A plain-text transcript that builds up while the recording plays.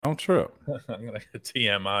Don't trip. I'm going to get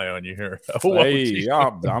TMI on you here. Hey,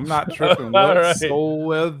 I'm not tripping All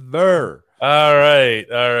whatsoever. All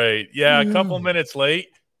right. Yeah, a couple minutes late.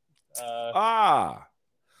 Had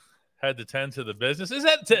to tend to the business. Is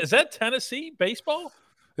that Tennessee baseball?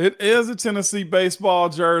 It is a Tennessee baseball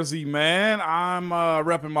jersey, man. I'm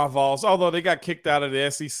repping my Vols, although they got kicked out of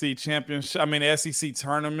the SEC championship. I mean, the SEC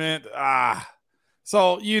tournament.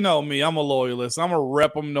 So you know me, I'm a loyalist. I'm gonna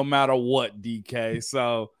rep them no matter what, DK.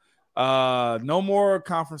 So no more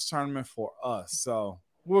conference tournament for us. So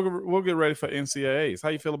we'll get ready for NCAAs. How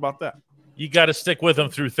you feel about that? You got to stick with them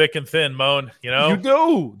through thick and thin, Moan. You know you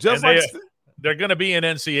do. Just and they're going to be in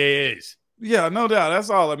NCAAs. Yeah, no doubt. That's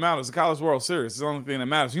all that matters. The College World Series is the only thing that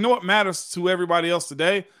matters. You know what matters to everybody else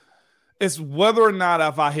today? It's whether or not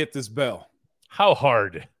if I hit this bell. How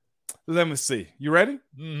hard? Let me see. You ready?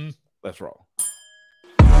 Mm-hmm. Let's roll.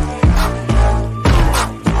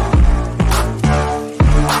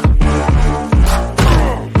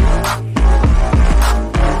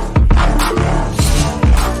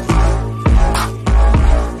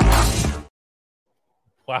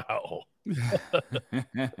 Wow.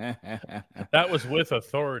 That was with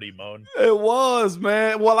authority, Moan. It was,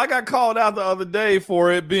 man. Well, I got called out the other day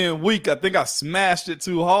for it being weak. I think I smashed it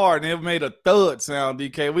too hard and it made a thud sound,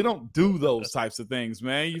 DK. We don't do those types of things,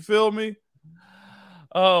 man. You feel me?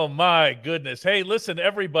 Oh, my goodness. Hey, listen,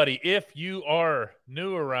 everybody, if you are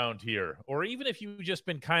new around here, or even if you've just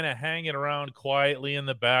been kind of hanging around quietly in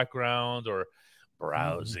the background or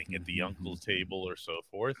browsing at the uncle's table or so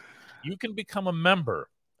forth, you can become a member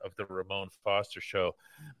of the Ramon Foster Show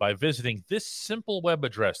by visiting this simple web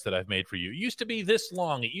address that I've made for you. It used to be this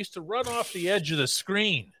long. It used to run off the edge of the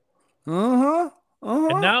screen. And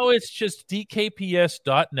now it's just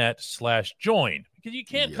dkps.net/join, because you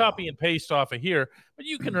can't copy and paste off of here, but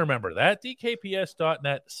you can remember that,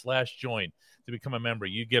 dkps.net/join to become a member.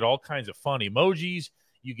 You get all kinds of fun emojis,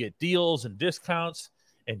 you get deals and discounts,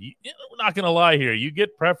 and we're not going to lie here, you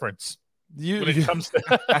get preference. When it comes to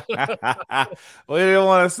well, you didn't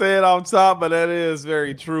want to say it on top, but that is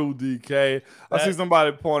very true, DK. I see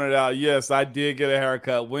somebody pointed out, yes, I did get a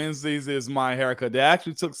haircut. Wednesdays is my haircut. They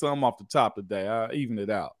actually took some off the top today. I evened it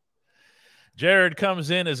out. Jared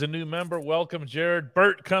comes in as a new member. Welcome, Jared.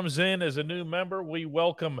 Bert comes in as a new member. We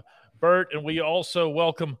welcome Bert, and we also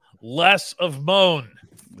welcome less of Moan.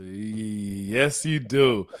 Yes, you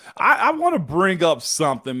do. I want to bring up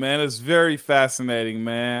something, man. It's very fascinating,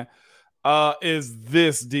 man. Is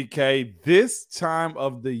this, DK, this time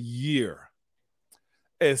of the year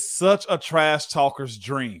is such a trash talker's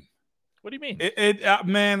dream. What do you mean?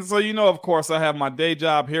 Man, so you know, of course, I have my day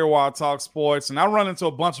job here while I talk sports, and I run into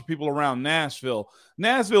a bunch of people around Nashville.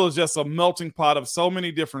 Nashville is just a melting pot of so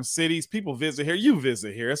many different cities. People visit here. You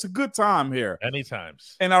visit here. It's a good time here. Many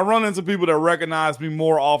times. And I run into people that recognize me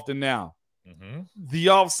more often now. Mm-hmm. The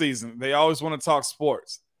off season, they always want to talk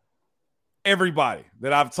sports. Everybody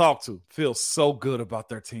that I've talked to feels so good about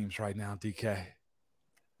their teams right now, DK.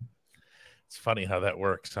 It's funny how that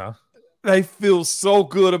works, huh? They feel so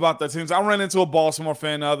good about their teams. I ran into a Baltimore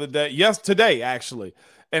fan the other day. Today, actually.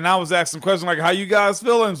 And I was asking questions like, how you guys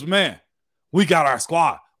feeling? Man, we got our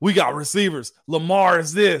squad. We got receivers. Lamar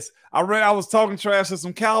is this. I was talking trash to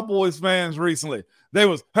some Cowboys fans recently. They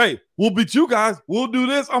was, hey, we'll beat you guys. We'll do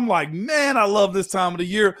this. I'm like, man, I love this time of the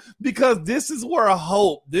year because this is where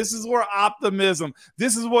hope, this is where optimism,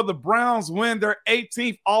 this is where the Browns win their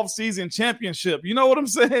 18th offseason championship. You know what I'm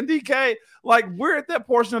saying, DK? Like, we're at that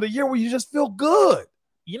portion of the year where you just feel good.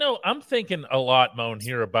 You know, I'm thinking a lot, Moan,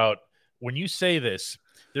 here about when you say this,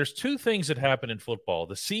 there's two things that happen in football.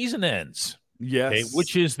 The season ends, yes, okay,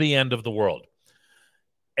 which is the end of the world.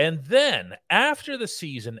 And then after the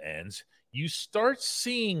season ends, you start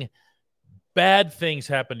seeing bad things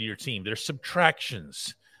happen to your team. There's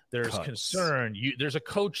subtractions. There's concern. There's a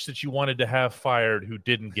coach that you wanted to have fired who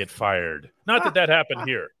didn't get fired. Not that happened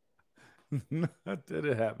here. That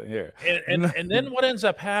didn't happen here. And then what ends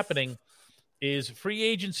up happening is free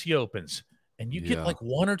agency opens, and you get like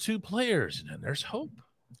one or two players, and then there's hope.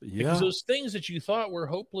 Because those things that you thought were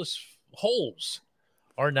hopeless holes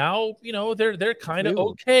are now, you know, they're kind of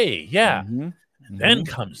okay. Yeah. Mm-hmm. And then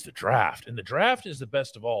comes the draft. And the draft is the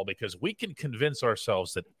best of all because we can convince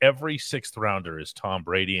ourselves that every sixth rounder is Tom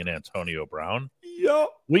Brady and Antonio Brown. Yep.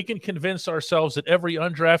 We can convince ourselves that every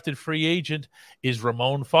undrafted free agent is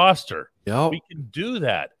Ramon Foster. Yep. We can do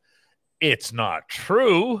that. It's not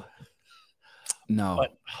true. No.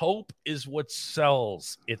 But hope is what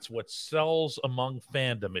sells. It's what sells among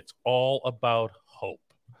fandom. It's all about hope.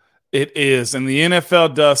 It is, and the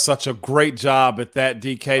NFL does such a great job at that,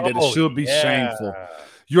 DK, that it should be shameful.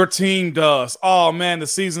 your team does. Oh, man, the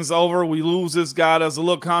season's over. We lose this guy. There's a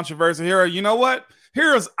little controversy here. You know what?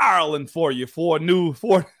 Here's Ireland for you for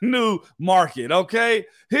a new market, okay?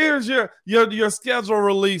 Here's your schedule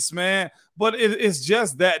release, man. But it's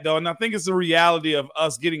just that, though, and I think it's the reality of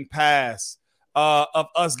us getting past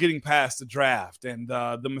the draft and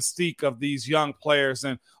the mystique of these young players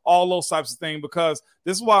and all those types of things, because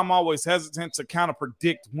this is why I'm always hesitant to kind of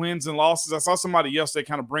predict wins and losses. I saw somebody yesterday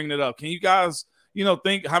kind of bringing it up. Can you guys,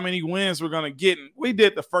 think how many wins we're going to get? And we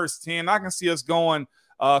did the first 10. I can see us going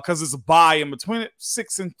because it's a bye in between it,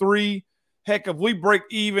 6-3. Heck, if we break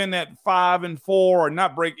even at 5-4 or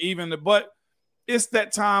not break even, but it's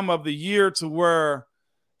that time of the year to where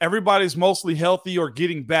everybody's mostly healthy or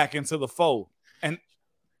getting back into the fold. And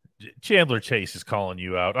Chandler Chase is calling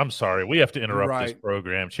you out. I'm sorry. We have to interrupt this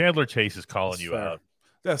program. Chandler Chase is calling you out.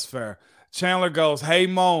 That's fair. Chandler goes, "Hey,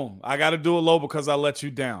 Moan, I got to do it low because I let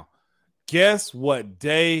you down. Guess what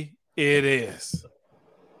day it is?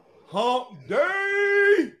 Hump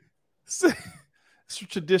Day." It's a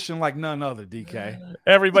tradition like none other, DK.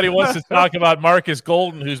 Everybody wants to talk about Marcus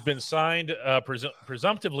Golden, who's been signed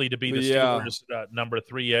presumptively to be the Steelers' number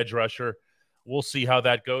 3 edge rusher. We'll see how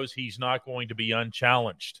that goes. He's not going to be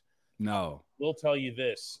unchallenged. No. We'll tell you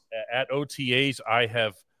this. At OTAs, I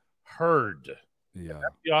have heard –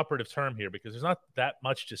 that's the operative term here, because there's not that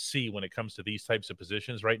much to see when it comes to these types of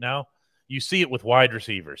positions right now. You see it with wide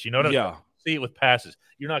receivers. You know what I mean? You see it with passes.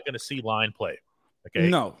 You're not going to see line play. Okay?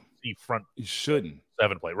 No. See front. You shouldn't.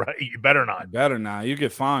 7 play, right? You better not. You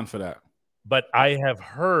get fined for that. But I have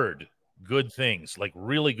heard good things, like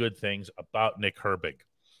really good things about Nick Herbig.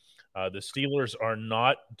 The Steelers are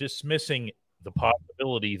not dismissing the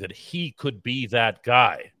possibility that he could be that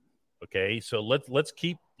guy. Okay, so let's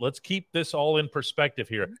keep this all in perspective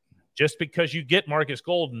here. Just because you get Marcus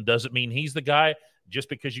Golden doesn't mean he's the guy. Just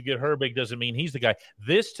because you get Herbig doesn't mean he's the guy.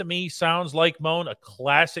 This to me sounds like, Moan, a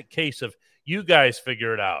classic case of you guys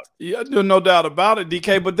figure it out. Yeah, no doubt about it,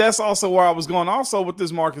 DK. But that's also where I was going also with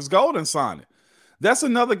this Marcus Golden signing. That's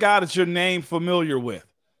another guy that your name familiar with.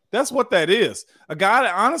 That's what that is. A guy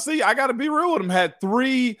that, honestly, I got to be real with him, had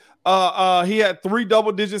three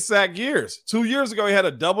double-digit sack years. 2 years ago, he had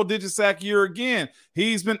a double-digit sack year again.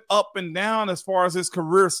 He's been up and down as far as his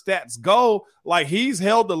career stats go. Like, he's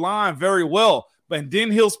held the line very well. And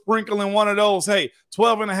then he'll sprinkle in one of those,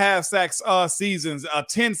 12 and a half sacks seasons, a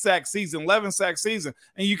 10 sack season, 11 sack season.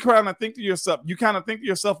 And you kind of think to yourself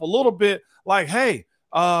a little bit like, hey,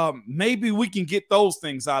 maybe we can get those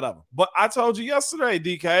things out of him. But I told you yesterday,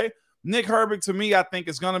 DK, Nick Herbig, to me, I think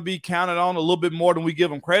is going to be counted on a little bit more than we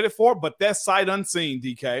give him credit for, but that's sight unseen,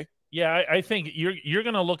 DK. Yeah, I think you're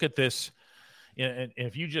going to look at this, and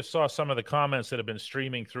if you just saw some of the comments that have been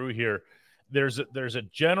streaming through here, there's a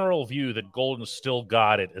general view that Golden still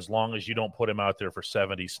got it as long as you don't put him out there for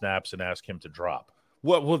 70 snaps and ask him to drop.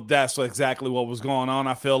 Well, that's exactly what was going on,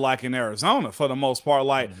 I feel like, in Arizona for the most part.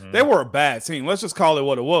 Like, they were a bad team. Let's just call it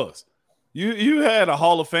what it was. You had a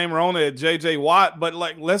Hall of Famer on it, J.J. Watt, but,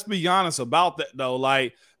 like, let's be honest about that, though.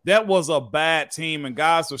 Like, that was a bad team, and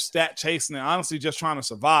guys were stat chasing and honestly just trying to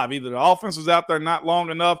survive. Either the offense was out there not long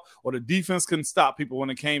enough or the defense couldn't stop people when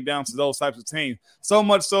it came down to those types of teams. So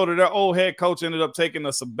much so that their old head coach ended up taking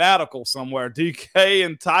a sabbatical somewhere, DK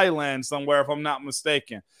in Thailand somewhere, if I'm not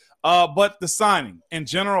mistaken. But the signing, in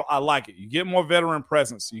general, I like it. You get more veteran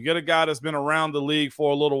presence. You get a guy that's been around the league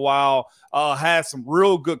for a little while, had some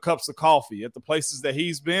real good cups of coffee at the places that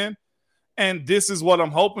he's been. And this is what I'm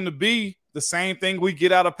hoping to be the same thing we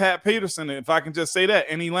get out of Pat Peterson, if I can just say that,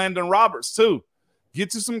 and Landon Roberts too. Get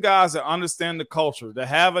to some guys that understand the culture, that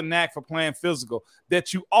have a knack for playing physical,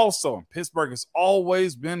 that you also, and Pittsburgh has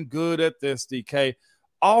always been good at this, DK,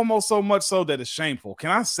 almost so much so that it's shameful.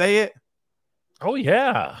 Can I say it? Oh,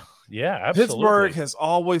 yeah. Yeah, absolutely. Pittsburgh has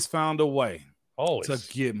always found a way to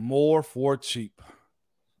get more for cheap.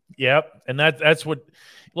 Yep, and that's what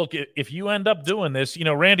 – look, if you end up doing this,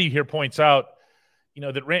 Randy here points out,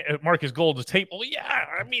 that Marcus Golden's tape. Well, yeah,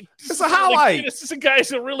 I mean, it's a highlight. This is a guy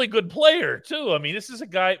who's a really good player too. I mean, this is a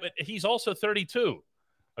guy, but he's also 32.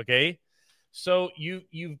 Okay, so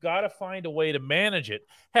you've got to find a way to manage it.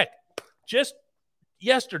 Heck, just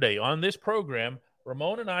yesterday on this program,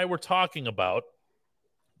 Ramon and I were talking about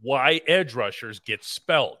why edge rushers get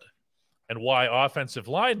spelled and why offensive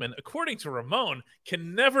linemen, according to Ramon,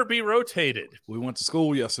 can never be rotated. We went to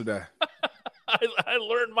school yesterday. I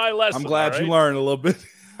learned my lesson. I'm glad you learned a little bit.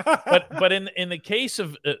 but in the case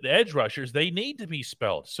of the edge rushers, they need to be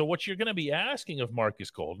spelled. So what you're going to be asking of Marcus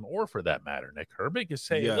Golden, or for that matter, Nick Herbig, is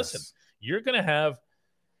saying, listen, you're going to have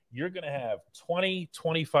 20,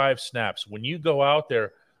 25 snaps when you go out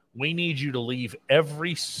there We need you to leave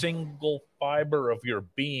every single fiber of your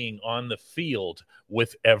being on the field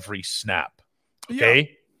with every snap.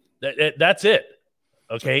 Okay? Yeah. That's it.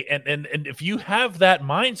 Okay? And if you have that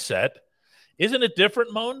mindset, isn't it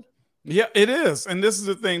different, Moan? Yeah, it is. And this is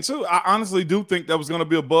the thing, too. I honestly do think that was going to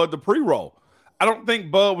be a Bud the pre-roll. I don't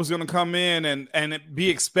think Bud was going to come in and be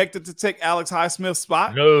expected to take Alex Highsmith's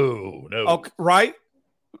spot. No. Okay, right?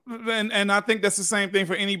 And I think that's the same thing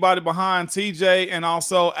for anybody behind TJ and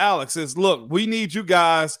also Alex is, look, we need you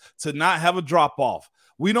guys to not have a drop-off.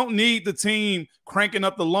 We don't need the team cranking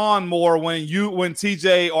up the lawnmower when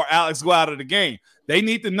TJ or Alex go out of the game. They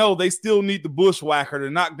need to know they still need the bushwhacker to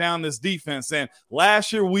knock down this defense. And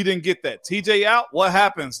last year we didn't get that. TJ out, what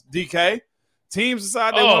happens, DK? Teams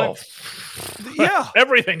decide they want to. Yeah.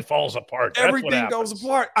 Everything falls apart. Everything goes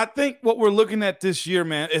apart. I think what we're looking at this year,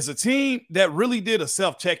 man, is a team that really did a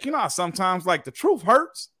self-check. You know how sometimes, like, the truth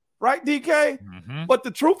hurts, right, DK? Mm-hmm. But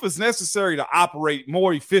the truth is necessary to operate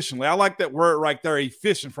more efficiently. I like that word right there,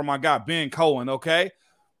 efficient, from my guy, Ben Cohen, okay?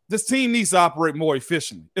 This team needs to operate more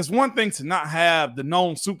efficiently. It's one thing to not have the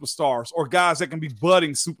known superstars or guys that can be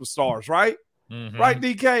budding superstars, right? Mm-hmm. Right,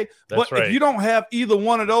 DK? That's but right. if you don't have either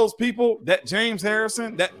one of those people, that James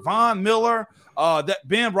Harrison, that Von Miller, that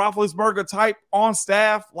Ben Roethlisberger type on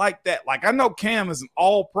staff like that, like I know Cam is an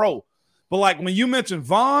all-pro, but like when you mention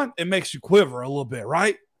Von, it makes you quiver a little bit,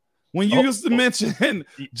 right? When you used to mention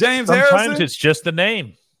James Harrison. Sometimes it's just the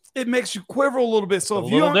name. It makes you quiver a little bit. So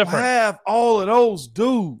if you don't have all of those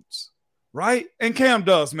dudes, right? And Cam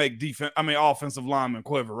does make offensive linemen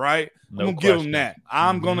quiver, right? No I'm going to give him that.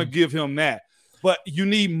 I'm going to give him that. But you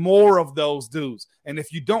need more of those dudes. And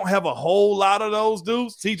if you don't have a whole lot of those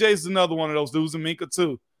dudes, TJ's another one of those dudes, and Minka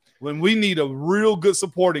too, when we need a real good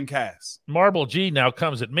supporting cast. Marble G now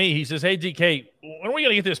comes at me. He says, hey, DK, when are we going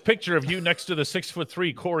to get this picture of you next to the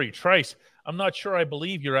 6'3" Corey Trice? I'm not sure I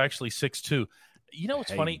believe you're actually 6'2". You know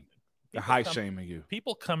what's funny? They're high-shaming you.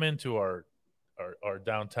 People come into our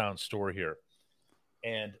downtown store here,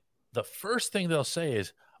 and the first thing they'll say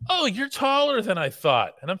is, oh, you're taller than I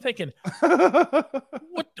thought. And I'm thinking,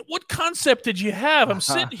 what concept did you have? I'm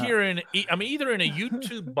sitting here I'm either in a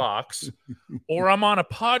YouTube box or I'm on a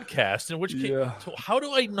podcast, in which case, so how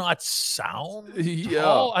do I not sound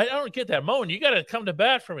tall? I don't get that. Moan, you got to come to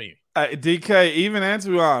bat for me. DK, even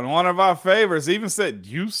Antoine, one of our favorites, even said,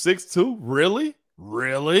 you 6'2"? Really?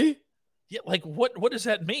 Really? Yeah, like what does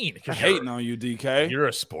that mean? I'm hating on you, DK. You're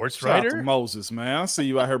a sports writer. writer? Moses, man. I see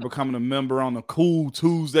you out here becoming a member on a cool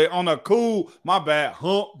Tuesday. On a cool, my bad,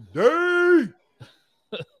 hump day.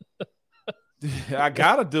 I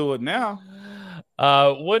gotta do it now.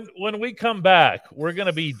 When we come back, we're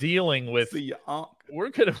gonna be dealing with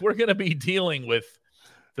we're gonna be dealing with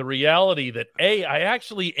the reality that I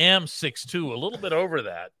actually am 6'2", a little bit over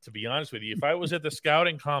that, to be honest with you. If I was at the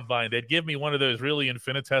scouting combine, they'd give me one of those really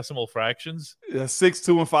infinitesimal fractions.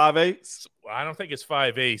 6'2" and 5/8. I don't think it's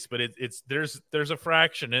 5/8, but it's there's a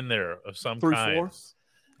fraction in there of some 3/4.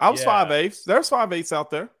 I was 5/8. There's 5/8 out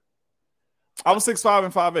there. I was 6'5"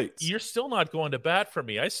 and 5/8. You're still not going to bat for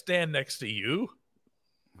me. I stand next to you.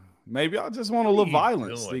 Maybe I just want a little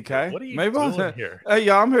violence, DK. What are you doing here? Hey,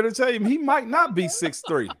 y'all, I'm here to tell you, he might not be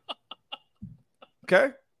 6'3".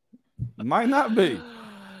 Okay? Might not be.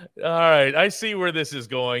 All right. I see where this is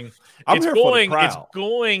going. It's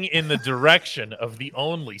going in the direction of the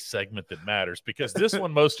only segment that matters, because this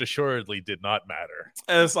one most assuredly did not matter.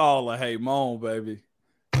 It's all a hey moan, baby.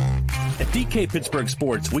 At DK Pittsburgh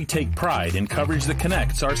Sports, we take pride in coverage that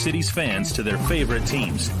connects our city's fans to their favorite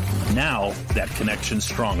teams. Now, that connection's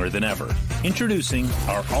stronger than ever. Introducing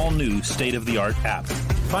our all-new state-of-the-art app.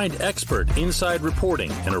 Find expert inside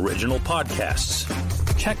reporting and original podcasts.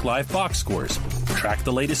 Check live box scores. Track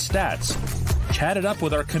the latest stats. Chat it up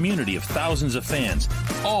with our community of thousands of fans,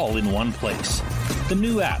 all in one place. The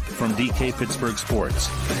new app from DK Pittsburgh Sports.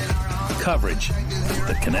 Coverage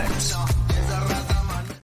that connects.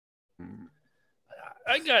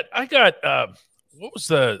 I got what was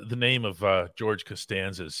the name of George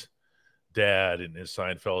Costanza's dad in his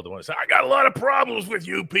Seinfeld? The one that said, I got a lot of problems with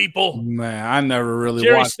you people. Man, I never really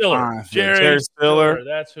Jerry watched Stiller. Jerry Stiller.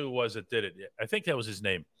 That's who was it did it. I think that was his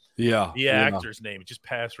name. Yeah. The actor's name. It just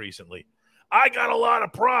passed recently. I got a lot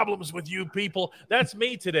of problems with you people. That's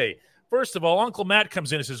me today. First of all, Uncle Matt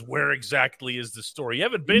comes in and says, where exactly is the store? You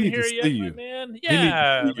haven't been here yet, my man?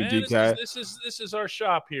 Yeah, man. This is our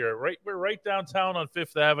shop here. We're right downtown on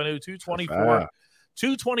 5th Avenue,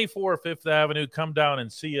 224 Fifth Avenue. Come down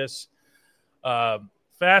and see us.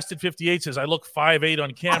 Fasted58 says, I look 5'8"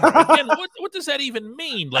 on camera. Again, what does that even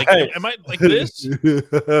mean? Like, Hey. am I like this?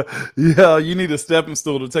 Yeah, you need a stepping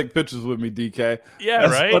stool to take pictures with me, DK. Yeah,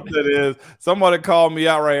 That's right? what that is. Somebody called me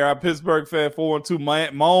out right here. I'm Pittsburgh fan 412,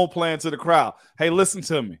 my own plan to the crowd. Hey, listen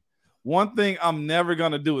to me. One thing I'm never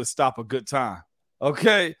going to do is stop a good time.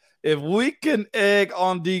 Okay? If we can egg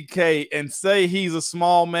on DK and say he's a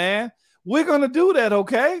small man, we're going to do that,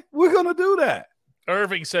 okay? We're going to do that.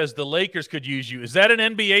 Irving says the Lakers could use you. Is that an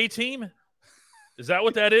NBA team? Is that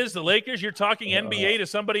what that is? The Lakers? You're talking NBA to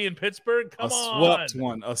somebody in Pittsburgh? Come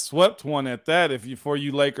on. A swept one at that. For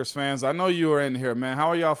you Lakers fans, I know you were in here, man. How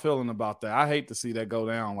are y'all feeling about that? I hate to see that go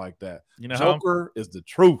down like that. You know, Joker is the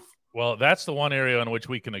truth. Well, that's the one area on which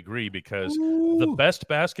we can agree because the best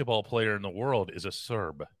basketball player in the world is a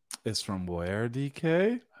Serb. It's from where,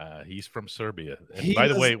 DK? He's from Serbia. And by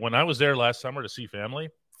the way, when I was there last summer to see family,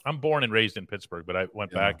 I'm born and raised in Pittsburgh, but I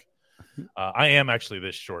went back. I am actually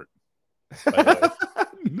this short.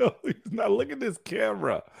 No, he's not. Look at this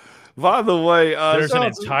camera. By the way, there's an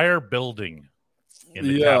entire building in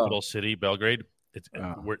the capital city, Belgrade. It's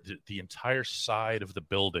where the entire side of the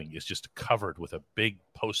building is just covered with a big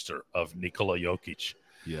poster of Nikola Jokic.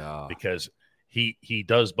 Yeah, because he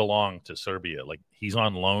does belong to Serbia. Like he's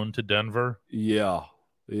on loan to Denver. Yeah,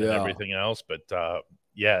 and everything else, but.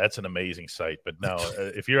 Yeah, that's an amazing sight. But no,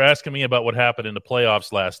 if you're asking me about what happened in the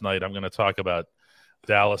playoffs last night, I'm going to talk about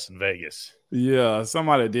Dallas and Vegas. Yeah,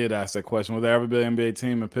 somebody did ask that question. Will there ever be an NBA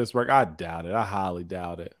team in Pittsburgh? I doubt it. I highly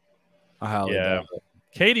doubt it. Doubt it.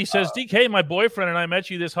 Katie says, DK, my boyfriend and I met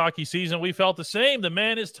you this hockey season. We felt the same. The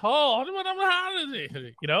man is tall.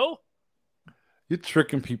 You know? You're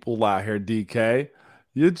tricking people out here, DK.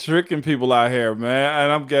 You're tricking people out here, man.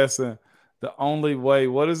 And I'm guessing – the only way,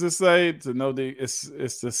 what does it say? To know it's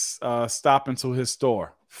to stop into his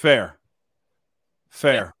store. Fair.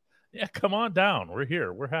 Yeah, come on down. We're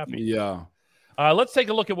here. We're happy. Yeah. Let's take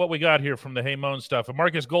a look at what we got here from the Ramon stuff.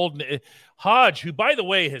 Marcus Golden, Hodge, who, by the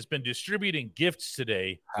way, has been distributing gifts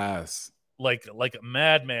today. Has. Like a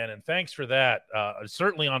madman, and thanks for that.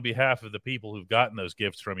 Certainly on behalf of the people who've gotten those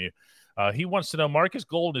gifts from you. He wants to know, Marcus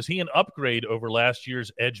Golden, is he an upgrade over last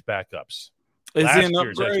year's edge backups? Edge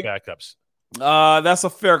backups. That's a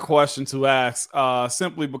fair question to ask,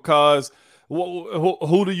 simply because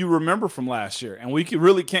who do you remember from last year? And we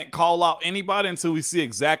really can't call out anybody until we see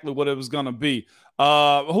exactly what it was going to be.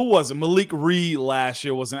 Who was it? Malik Reed last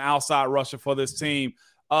year was an outside rusher for this team.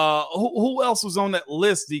 Who else was on that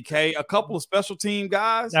list, DK? A couple of special team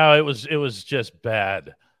guys? No, it was just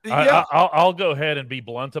bad. Yeah. I'll go ahead and be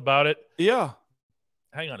blunt about it. Yeah.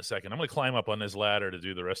 Hang on a second. I'm going to climb up on this ladder to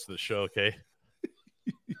do the rest of the show, okay?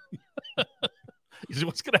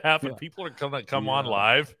 What's going to happen? People are going to come on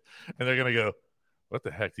live, and they're going to go, what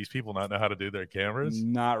the heck? These people not know how to do their cameras?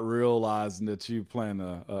 Not realizing that you playing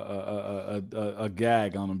a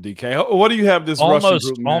gag on them, DK. What do you have this rushing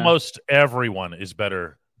group, man? Almost everyone is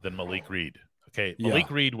better than Malik Reed. Okay, Malik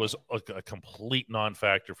Reed was a complete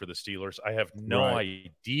non-factor for the Steelers. I have no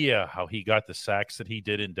idea how he got the sacks that he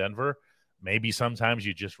did in Denver. Maybe sometimes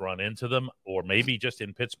you just run into them, or maybe just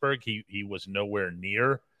in Pittsburgh, he was nowhere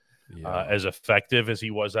near as effective as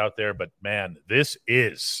he was out there. But, man, this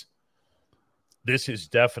is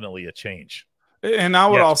definitely a change. And I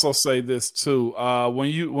would also say this, too. When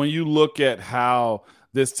you look at how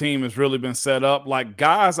this team has really been set up, like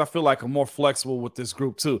guys I feel like are more flexible with this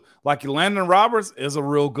group, too. Like Landon Roberts is a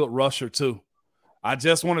real good rusher, too. I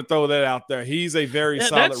just want to throw that out there. He's a very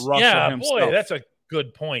solid rusher himself. Boy, that's a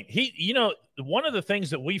good point. One of the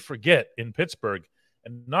things that we forget in Pittsburgh,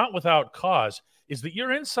 and not without cause, is that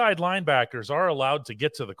your inside linebackers are allowed to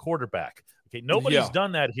get to the quarterback. Okay, nobody's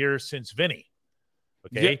done that here since Vinny.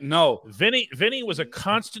 Okay, no, Vinny was a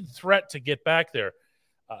constant threat to get back there.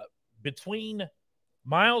 Between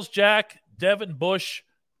Miles Jack, Devin Bush,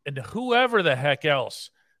 and whoever the heck else,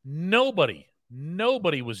 nobody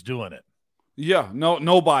was doing it. Yeah,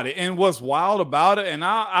 nobody. And what's wild about it, and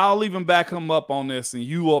I'll even back him up on this, and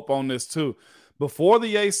you up on this too. Before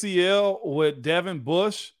the ACL with Devin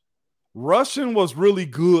Bush, rushing was really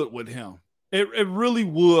good with him. It really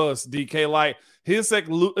was, DK. Like, his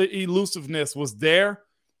elusiveness was there.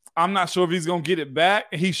 I'm not sure if he's going to get it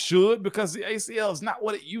back. He should, because the ACL is not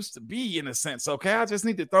what it used to be in a sense, okay? I just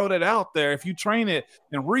need to throw that out there if you train it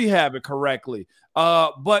and rehab it correctly.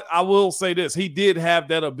 But I will say this. He did have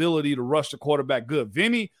that ability to rush the quarterback good.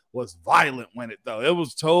 Vinny was violent when it, though. It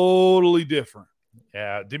was totally different.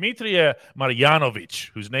 Yeah, Dmitry Marjanovic,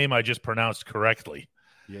 whose name I just pronounced correctly.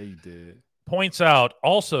 Yeah, you did. Points out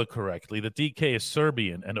also correctly that DK is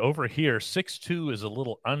Serbian, and over here 6'2" is a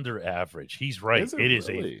little under average. He's right. It is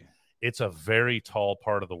it's a very tall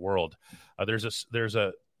part of the world.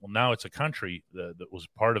 Now it's a country that was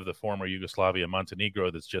part of the former Yugoslavia, Montenegro,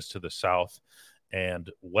 that's just to the south and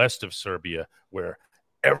west of Serbia, where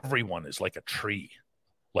everyone is like a tree.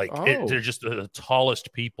 They're just the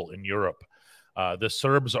tallest people in Europe. The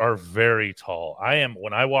Serbs are very tall.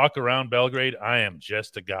 When I walk around Belgrade, I am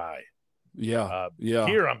just a guy. Yeah.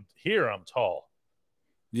 Here I'm tall.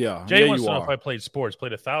 Yeah. Jay wants to know if I played sports.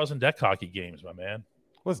 Played 1,000 deck hockey games, my man.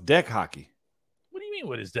 What's deck hockey? What do you mean?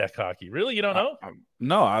 What is deck hockey? Really, you don't know?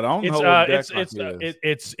 No, I don't know what deck hockey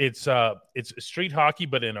is. It's street hockey,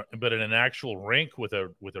 but in an actual rink with a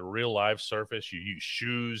real live surface. You use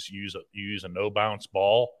shoes. You use a no bounce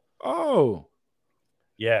ball. Oh,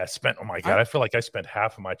 yeah. Oh my God! I feel like I spent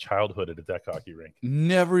half of my childhood at a deck hockey rink.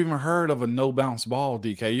 Never even heard of a no bounce ball,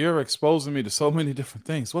 DK. You're exposing me to so many different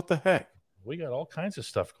things. What the heck? We got all kinds of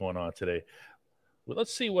stuff going on today. Well,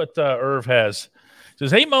 let's see what Irv has. It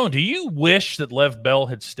says, hey, Moan, do you wish that Lev Bell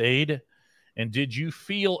had stayed? And did you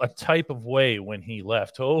feel a type of way when he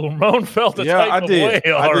left? Oh, Ramon felt a type of way.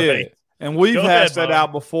 I did. And we've hashed that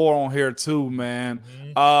out before on here too, man.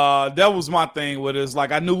 Mm-hmm. That was my thing with it. Is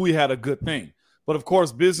like I knew we had a good thing. But, of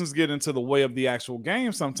course, business get into the way of the actual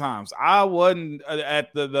game sometimes. I wasn't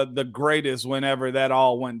at the greatest whenever that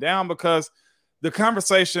all went down because the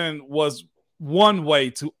conversation was one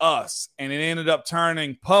way to us, and it ended up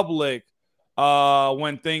turning public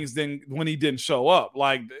when he didn't show up.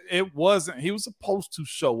 Like it wasn't, he was supposed to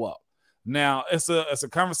show up. Now it's a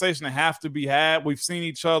conversation that have to be had. We've seen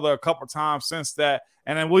each other a couple times since that,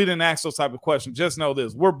 and then we didn't ask those type of questions. Just know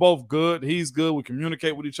this: we're both good. He's good. We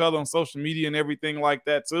communicate with each other on social media and everything like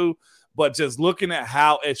that too. But just looking at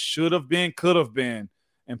how it should have been, could have been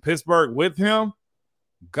in Pittsburgh with him,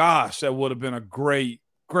 gosh, that would have been a great.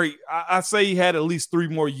 I say he had at least 3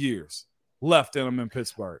 more years left in him in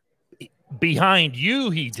Pittsburgh. Behind you,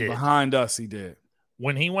 he did. Behind us, he did.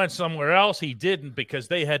 When he went somewhere else, he didn't because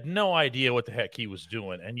they had no idea what the heck he was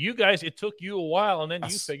doing. And you guys, it took you a while, and then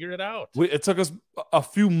you figured it out. It took us a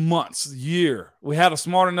few months, a year. We had a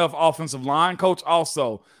smart enough offensive line coach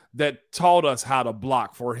also that taught us how to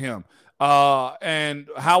block for him. And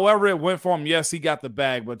however it went for him, yes, he got the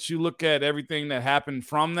bag. But you look at everything that happened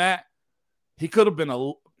from that, he could have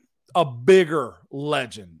been a bigger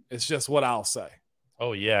legend. It's just what I'll say.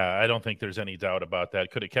 Oh, yeah. I don't think there's any doubt about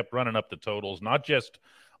that. Could have kept running up the totals, not just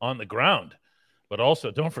on the ground, but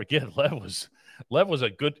also don't forget Lev was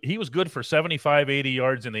good for 75, 80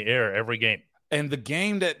 yards in the air every game. And the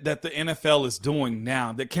game that the NFL is doing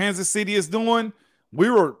now, that Kansas City is doing, we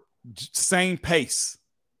were same pace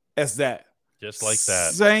as that. Just like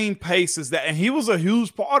that. Same pace as that. And he was a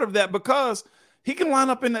huge part of that because he can line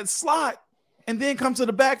up in that slot and then come to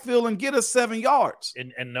the backfield and get us 7 yards.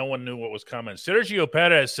 And no one knew what was coming. Sergio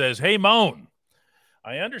Perez says, hey, Moan,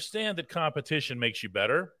 I understand that competition makes you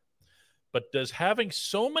better, but does having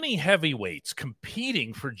so many heavyweights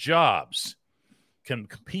competing for jobs,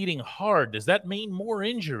 competing hard, does that mean more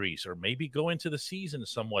injuries or maybe go into the season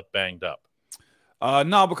somewhat banged up?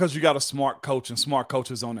 No, because you got a smart coach and smart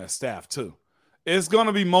coaches on that staff too. It's going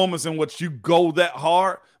to be moments in which you go that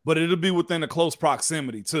hard, but it'll be within a close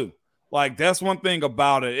proximity too. Like, that's one thing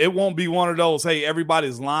about it. It won't be one of those, hey,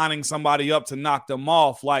 everybody's lining somebody up to knock them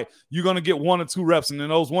off. Like, you're going to get 1 or 2 reps, and in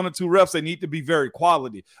those 1 or 2 reps, they need to be very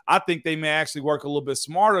quality. I think they may actually work a little bit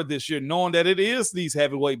smarter this year, knowing that it is these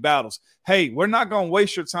heavyweight battles. Hey, we're not going to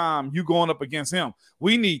waste your time, you going up against him.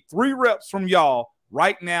 We need 3 reps from y'all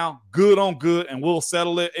right now, good on good, and we'll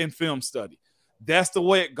settle it in film study. That's the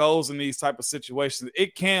way it goes in these type of situations.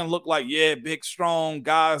 It can look like, yeah, big, strong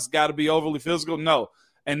guys got to be overly physical. No.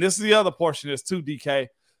 And this is the other portion of this too, DK.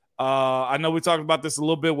 I know we talked about this a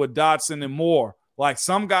little bit with Dotson and Moore. Like,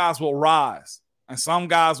 some guys will rise and some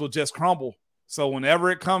guys will just crumble. So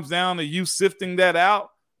whenever it comes down to you sifting that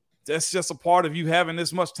out, that's just a part of you having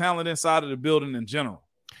this much talent inside of the building in general.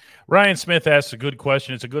 Ryan Smith asks a good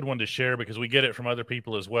question. It's a good one to share because we get it from other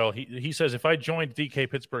people as well. He says, if I joined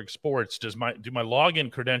DK Pittsburgh Sports, do my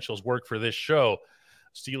login credentials work for this show?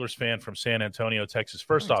 Steelers fan from San Antonio, Texas.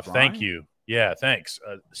 First off, thank you. Yeah, thanks.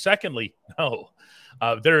 Secondly, no.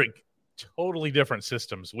 They're totally different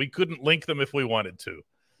systems. We couldn't link them if we wanted to.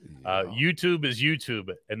 YouTube is YouTube,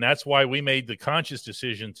 and that's why we made the conscious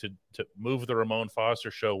decision to move the Ramon Foster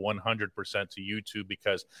Show 100% to YouTube,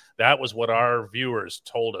 because that was what our viewers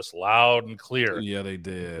told us loud and clear. Yeah, they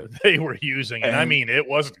did. They were using, and I mean, it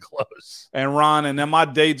wasn't close. And Ron, and then my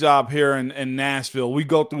day job here in Nashville, we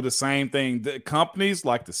go through the same thing. The companies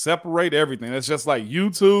like to separate everything. It's just like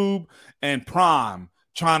YouTube and Prime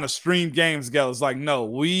trying to stream games together. It's like, no,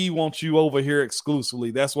 we want you over here exclusively.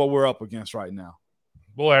 That's what we're up against right now.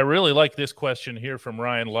 Boy, I really like this question here from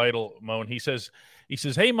Ryan Lytle, Moan. He says,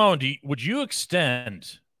 hey, Moan, would you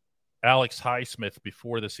extend Alex Highsmith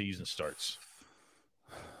before the season starts?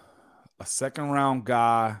 A second-round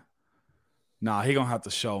guy, nah, he going to have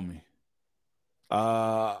to show me.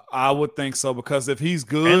 I would think so, because if he's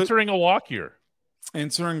good. Entering a walk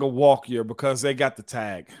year, because they got the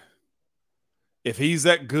tag. If he's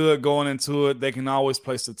that good going into it, they can always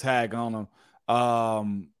place the tag on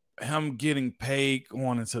him. Him getting paid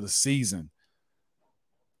going into the season.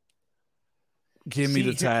 Give me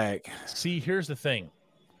the tag. Here's the thing.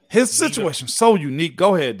 His situation's so unique.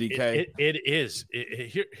 Go ahead, DK. It is.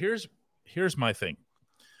 Here's my thing.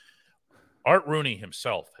 Art Rooney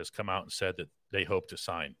himself has come out and said that they hope to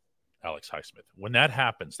sign Alex Highsmith. When that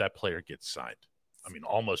happens, that player gets signed. I mean,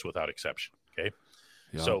 almost without exception. Okay.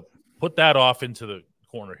 Yep. So put that off into the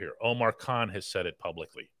corner here. Omar Khan has said it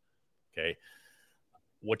publicly. Okay.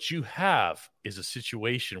 What you have is a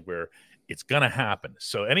situation where it's going to happen.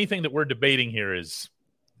 So anything that we're debating here is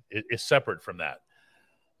separate from that.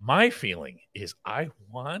 My feeling is I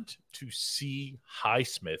want to see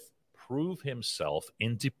Highsmith prove himself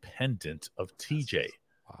independent of TJ.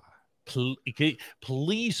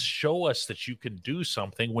 Please show us that you can do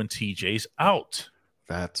something when TJ's out.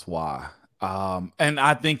 That's why. And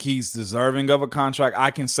I think he's deserving of a contract.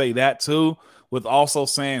 I can say that too, with also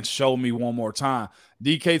saying, show me one more time.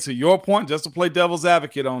 DK, to your point, just to play devil's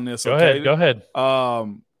advocate on this. Go ahead.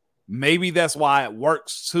 Maybe that's why it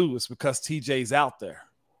works too. It's because TJ's out there.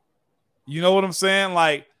 You know what I'm saying?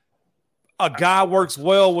 Like, a guy works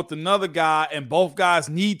well with another guy, and both guys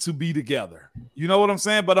need to be together. You know what I'm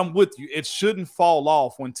saying? But I'm with you. It shouldn't fall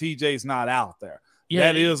off when TJ's not out there. Yeah,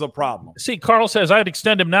 that is a problem. See, Carl says I'd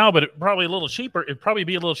extend him now, but it'd probably a little cheaper. It'd probably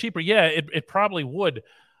be a little cheaper. Yeah, it probably would.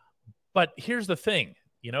 But here's the thing.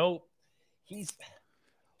 You know, he's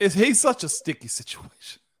such a sticky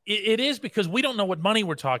situation. It is, because we don't know what money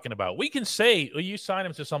we're talking about. We can say, you sign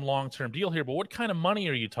him to some long-term deal here, but what kind of money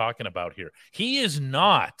are you talking about here? He is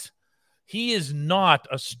not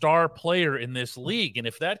a star player in this league. And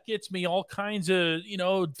if that gets me all kinds of,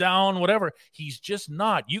 down, whatever, he's just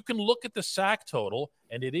not. You can look at the sack total,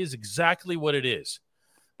 and it is exactly what it is.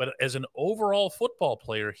 But as an overall football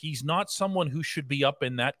player, he's not someone who should be up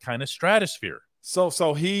in that kind of stratosphere.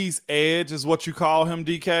 So he's edge is what you call him,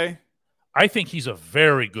 DK? I think he's a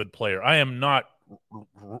very good player. I am not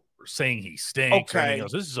saying he stinks or anything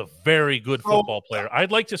else. This is a very good football player.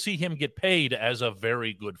 I'd like to see him get paid as a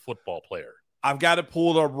very good football player. I've got it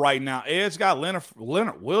pulled up right now. Edge got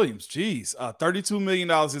Leonard Williams. Geez, $32 million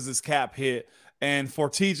is his cap hit, and for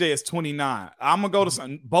TJ it's 29. I'm gonna go to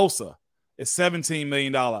Bosa. It's $17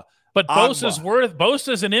 million. But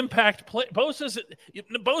Bosa's an impact play. Bosa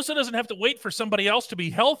doesn't have to wait for somebody else to be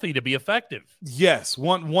healthy to be effective. Yes,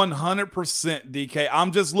 100%, DK.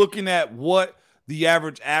 I'm just looking at what the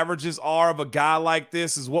averages are of a guy like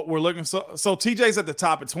this is what we're looking. So TJ's at the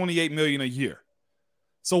top at $28 million a year.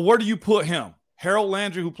 So where do you put him? Harold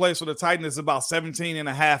Landry, who plays for the Titans, is about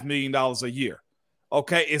 $17.5 million a year.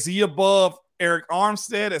 Okay, is he above Eric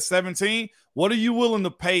Armstead at 17? What are you willing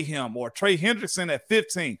to pay him? Or Trey Hendrickson at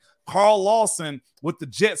 15? Carl Lawson with the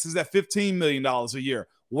Jets is at $15 million a year.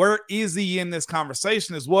 Where is he in this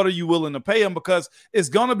conversation is what are you willing to pay him? Because it's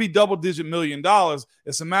going to be double-digit $1 million.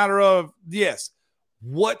 It's a matter of, yes,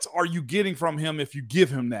 what are you getting from him if you give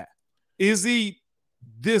him that? Is he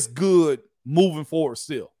this good moving forward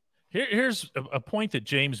still? Here's a point that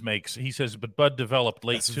James makes. He says, but Bud developed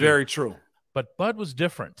late too. That's very true. But Bud was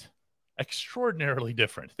different, extraordinarily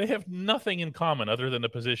different. They have nothing in common other than the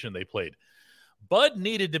position they played. Bud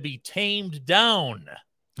needed to be tamed down,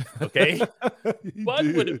 okay? Bud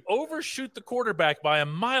would overshoot the quarterback by a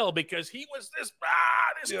mile because he was this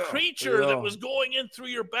creature that was going in through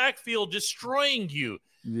your backfield, destroying you.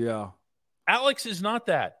 Yeah. Alex is not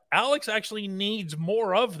that. Alex actually needs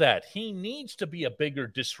more of that. He needs to be a bigger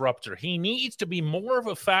disruptor. He needs to be more of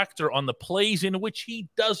a factor on the plays in which he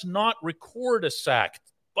does not record a sack.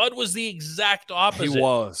 Bud was the exact opposite. He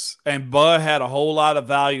was. And Bud had a whole lot of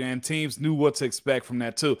value, and teams knew what to expect from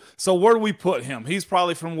that too. So where do we put him? He's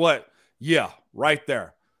probably from what? Yeah, right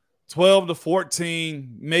there. 12 to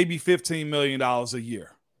 14, maybe $15 million a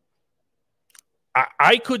year.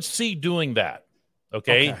 I could see doing that.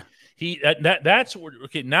 Okay. That's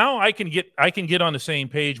okay. Now I can get on the same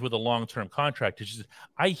page with a long-term contract. It's just,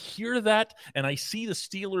 I hear that and I see the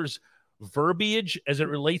Steelers' verbiage as it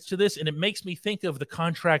relates to this, and it makes me think of the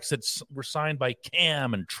contracts that were signed by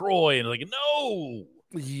Cam and Troy, and like, no,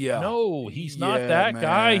 Yeah. No, he's not that man.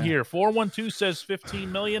 guy here. 412 says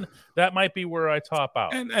 15 million. That might be where I top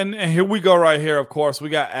out. And here we go right here. Of course, we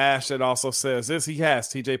got Ash that also says this. He has.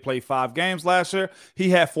 TJ played 5 games last year. He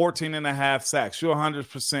had 14 and a half sacks. You're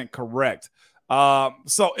 100% correct.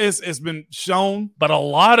 So it's been shown. But a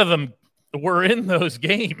lot of them were in those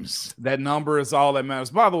games. That number is all that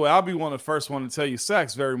matters. By the way, I'll be one of the first one to tell you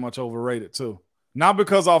sacks very much overrated too. Not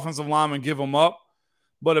because offensive linemen give them up,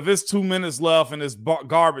 but if it's 2 minutes left and it's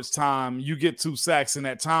garbage time, you get 2 sacks in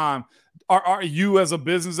that time. Are you as a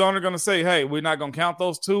business owner going to say, hey, we're not going to count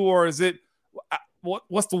those 2? Or is it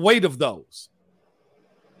what's the weight of those?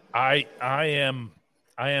 I am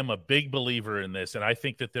a big believer in this, and I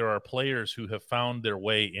think that there are players who have found their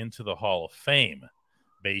way into the Hall of Fame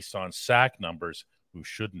based on sack numbers who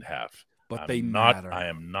shouldn't have. But they matter. I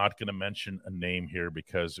am not going to mention a name here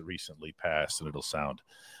because it recently passed, and it'll sound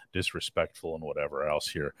disrespectful and whatever else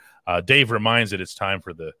here. Dave reminds that it's time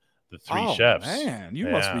for the 3 chefs. Man, you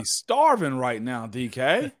must be starving right now,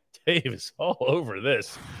 DK. Dave is all over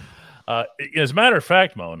this. As a matter of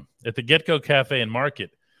fact, Moan, at the Get Go Cafe and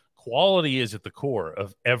Market, quality is at the core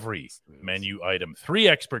of every menu item. 3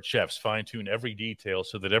 expert chefs fine-tune every detail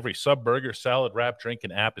so that every sub, burger, salad, wrap, drink,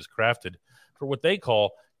 and app is crafted for what they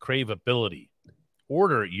call craveability.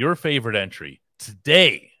 Order your favorite entry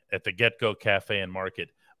today at the Get Go Cafe and Market.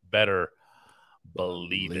 Better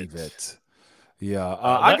believe it. Yeah,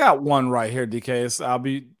 I got one right here, DK.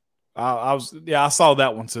 I saw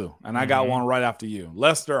that one too, and I got one right after you.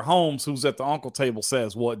 Lester Holmes, who's at the uncle table,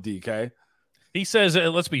 says what, DK? He says,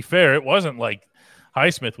 let's be fair, it wasn't like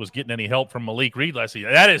Highsmith was getting any help from Malik Reed last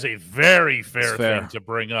season. That is a very fair thing to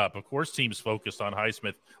bring up. Of course, teams focused on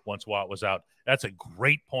Highsmith once Watt was out. That's a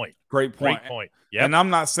great point. Great point. Yep. And I'm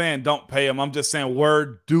not saying don't pay him. I'm just saying,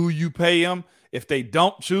 where do you pay him? If they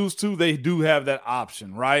don't choose to, they do have that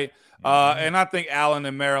option, right? And I think Allen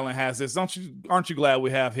and Maryland has this. Aren't you glad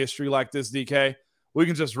we have history like this, DK? We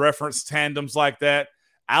can just reference tandems like that.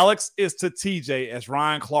 Alex is to TJ as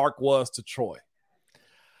Ryan Clark was to Troy.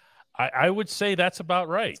 I would say that's about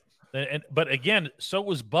right. But again, so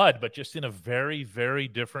was Bud, but just in a very, very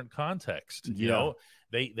different context. You know,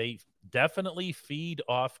 they definitely feed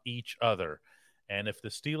off each other. And if the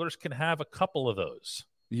Steelers can have a couple of those,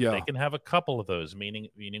 they can have a couple of those, meaning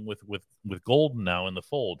with Golden now in the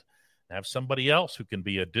fold, have somebody else who can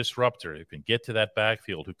be a disruptor, who can get to that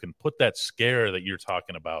backfield, who can put that scare that you're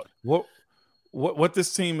talking about. What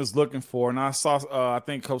this team is looking for, and I saw, I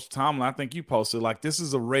think Coach Tomlin, I think you posted, like, this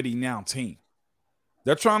is a ready now team.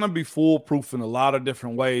 They're trying to be foolproof in a lot of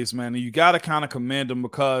different ways, man. And you got to kind of commend them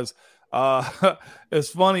because it's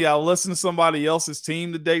funny. I listened to somebody else's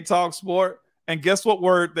team today talk sport, and guess what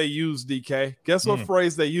word they use, DK? Guess what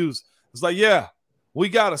phrase they use? It's like, yeah, we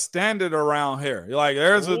got a standard around here. You're like,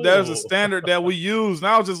 there's a standard that we use. And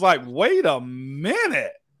I was just like, wait a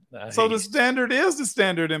minute. Nice. So the standard is the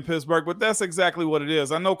standard in Pittsburgh, but that's exactly what it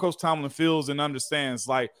is. I know Coach Tomlin feels and understands,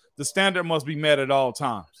 like, the standard must be met at all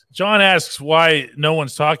times. John asks why no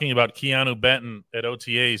one's talking about Keanu Benton at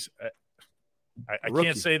OTAs. I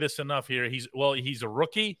can't say this enough here. He's a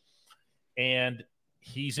rookie, and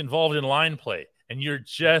he's involved in line play, and you're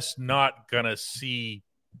just not going to see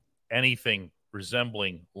anything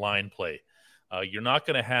resembling line play. You're not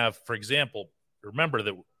going to have, for example, remember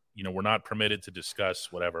that, you know, we're not permitted to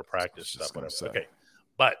discuss whatever practice stuff, whatever. Okay.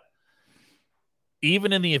 But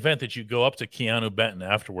even in the event that you go up to Keanu Benton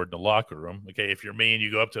afterward in the locker room, okay, if you're me and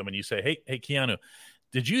you go up to him and you say, hey, Keanu,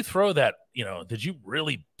 did you throw that, did you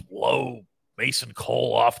really blow Mason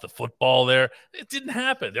Cole off the football there? It didn't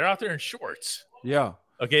happen. They're out there in shorts. Yeah.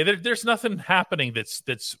 Okay. There's nothing happening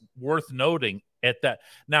that's worth noting at that.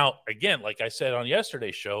 Now, again, like I said on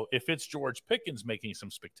yesterday's show, if it's George Pickens making some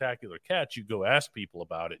spectacular catch, you go ask people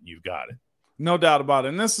about it and you've got it. No doubt about it.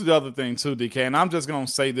 And this is the other thing too, DK, and I'm just going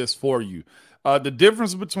to say this for you. The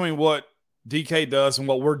difference between what DK does and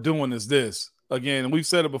what we're doing is this. Again, and we've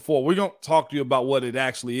said it before, we're going to talk to you about what it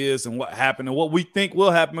actually is and what happened and what we think will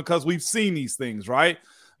happen because we've seen these things, right?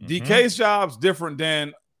 Mm-hmm. DK's job's different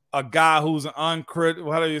than a guy who's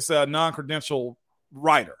a non-credential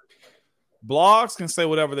writer. Blogs can say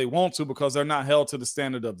whatever they want to because they're not held to the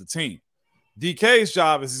standard of the team. DK's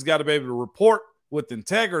job is he's got to be able to report with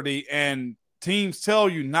integrity, and teams tell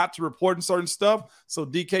you not to report in certain stuff, so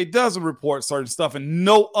DK doesn't report certain stuff, and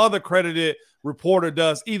no other credited reporter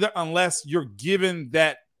does either unless you're given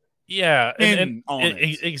that. Yeah,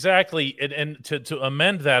 exactly. And to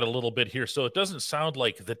amend that a little bit here, so it doesn't sound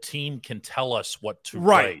like the team can tell us what to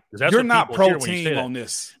write. That's you're not pro-team on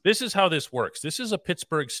this. This is how this works. This is a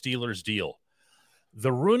Pittsburgh Steelers deal.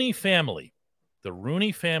 The Rooney family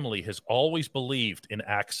has always believed in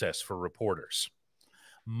access for reporters.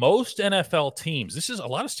 Most NFL teams, this is a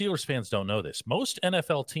lot of Steelers fans don't know this. Most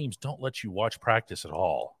NFL teams don't let you watch practice at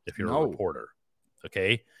all if you're a reporter.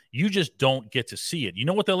 Okay. You just don't get to see it. You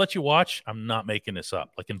know what they'll let you watch? I'm not making this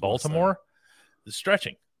up. Like in Baltimore, the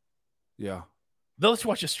stretching. Yeah. They'll let you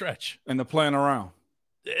watch a stretch. And the playing around.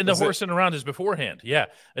 And the horsing around is beforehand. Yeah.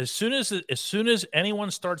 As soon as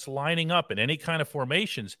anyone starts lining up in any kind of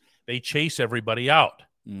formations, they chase everybody out.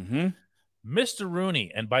 Mm-hmm. Mr.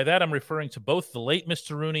 Rooney, and by that I'm referring to both the late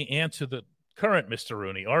Mr. Rooney and to the current Mr.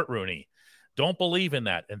 Rooney, Art Rooney, don't believe in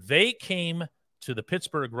that. And they came to the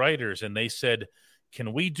Pittsburgh writers and they said,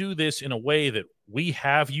 can we do this in a way that we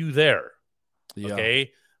have you there? Yeah.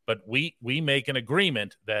 Okay. But we make an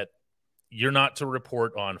agreement that you're not to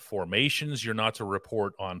report on formations. You're not to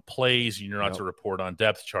report on plays. You're not to report on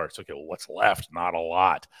depth charts. Okay, well, what's left? Not a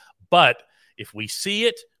lot. But if we see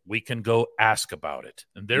it, we can go ask about it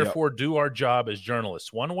and therefore do our job as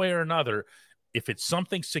journalists. One way or another, if it's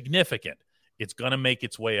something significant, it's going to make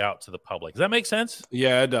its way out to the public. Does that make sense?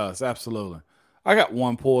 Yeah, it does. Absolutely. I got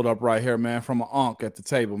one pulled up right here, man, from an unk at the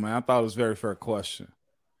table, man. I thought it was a very fair question.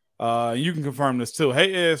 You can confirm this too.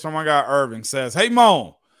 Hey, it's from my guy Irving says, hey,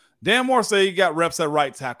 Moan. Dan Moore said he got reps at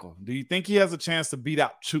right tackle. Do you think he has a chance to beat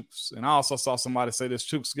out Chooks? And I also saw somebody say this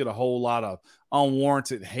Chooks get a whole lot of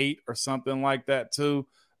unwarranted hate or something like that too.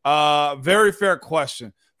 Very fair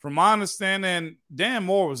question. From my understanding, Dan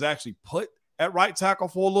Moore was actually put at right tackle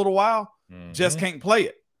for a little while. Mm-hmm. Just can't play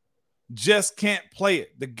it. Just can't play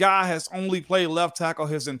it. The guy has only played left tackle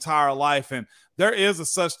his entire life. And there is a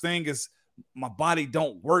such thing as my body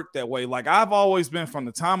don't work that way. Like I've always been from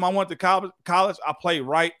the time I went to college, I played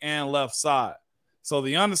right and left side. So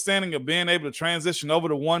the understanding of being able to transition over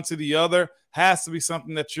to one to the other has to be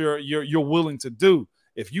something that you're willing to do.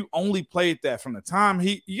 If you only played that from the time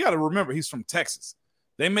you got to remember he's from Texas.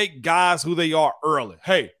 They make guys who they are early.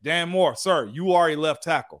 Hey, Dan Moore, sir, you are a left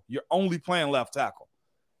tackle. You're only playing left tackle.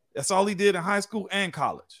 That's all he did in high school and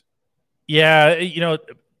college. Yeah,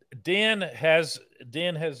 Dan has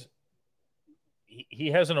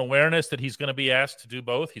an awareness that he's going to be asked to do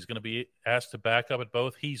both. He's going to be asked to back up at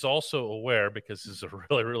both. He's also aware, because he's a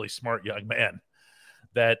really, really smart young man,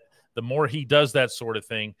 that the more he does that sort of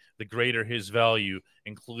thing, the greater his value,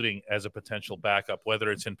 including as a potential backup, whether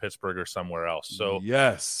it's in Pittsburgh or somewhere else. So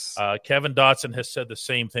yes, Kevin Dotson has said the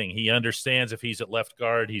same thing. He understands if he's at left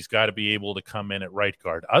guard, he's got to be able to come in at right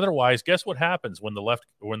guard. Otherwise, guess what happens when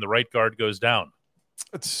the right guard goes down?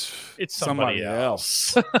 It's somebody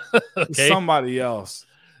else. Okay? Somebody else.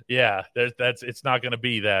 Yeah, it's not going to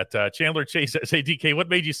be that. Chandler Chase says, "Hey DK, what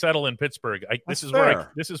made you settle in Pittsburgh? This is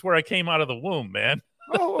where I came out of the womb, man.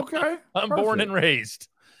 Oh, okay. I'm born and raised.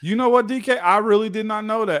 You know what, DK? I really did not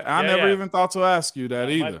know that. I never even thought to ask you that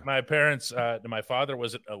either. My parents, my father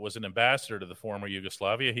was an ambassador to the former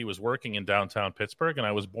Yugoslavia. He was working in downtown Pittsburgh, and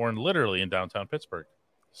I was born literally in downtown Pittsburgh.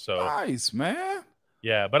 So nice, man.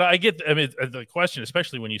 Yeah, but the question,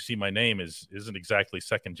 especially when you see my name, isn't exactly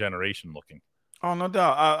second generation looking. Oh, no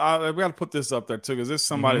doubt. I got to put this up there, too, because this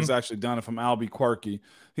somebody that's actually done it from Albie Quirky.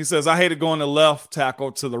 He says, I hated going to left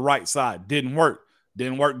tackle to the right side. Didn't work.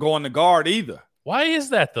 Didn't work going to guard either. Why is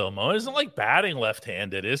that, though, Mo? Isn't like batting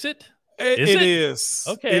left-handed, is it? It is.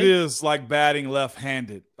 Okay. It is like batting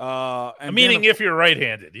left-handed. Meaning if you're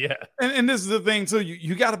right-handed, yeah. And this is the thing, too.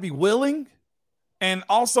 You got to be willing. And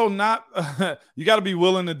also you got to be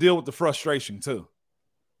willing to deal with the frustration too,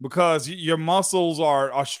 because your muscles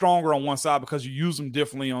are stronger on one side because you use them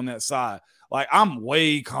differently on that side. Like I'm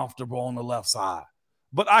way comfortable on the left side,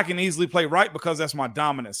 but I can easily play right because that's my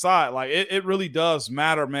dominant side. Like it really does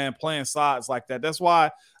matter, man, playing sides like that. That's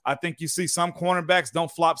why I think you see some cornerbacks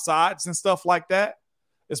don't flop sides and stuff like that.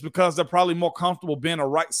 It's because they're probably more comfortable being a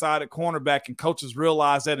right-sided cornerback, and coaches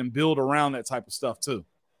realize that and build around that type of stuff too.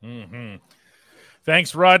 Mm-hmm.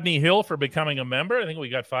 Thanks, Rodney Hill, for becoming a member. I think we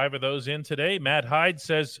got 5 of those in today. Matt Hyde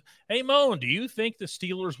says, hey, Moan, do you think the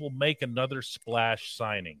Steelers will make another splash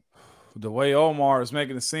signing? The way Omar is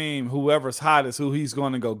making it seem, whoever's hot is who he's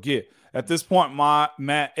going to go get. At this point,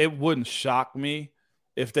 Matt, it wouldn't shock me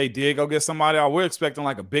if they did go get somebody. We're expecting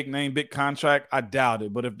like a big name, big contract. I doubt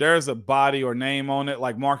it. But if there's a body or name on it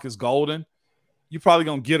like Marcus Golden, you're probably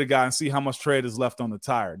going to get a guy and see how much tread is left on the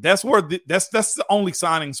tire. That's where that's the only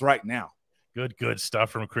signings right now. Good stuff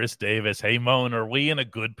from Chris Davis. Hey, Moan, are we in a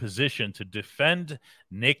good position to defend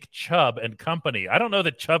Nick Chubb and company? I don't know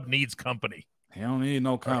that Chubb needs company. He don't need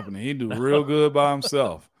no company. He do real good by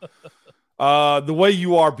himself. The way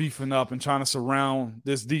you are beefing up and trying to surround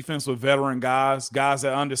this defense with veteran guys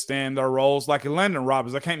that understand their roles, like Landon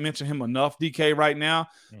Roberts. I can't mention him enough, DK, right now,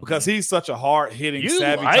 because he's such a hard-hitting,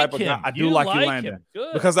 savvy type of guy. I do like you, Landon,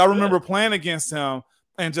 because I remember playing against him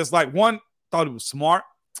and just like thought he was smart.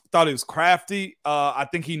 Thought he was crafty. I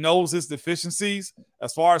think he knows his deficiencies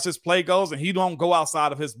as far as his play goes, and he don't go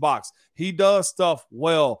outside of his box. He does stuff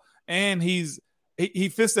well, and he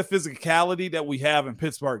fits the physicality that we have in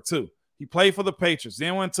Pittsburgh too. He played for the Patriots,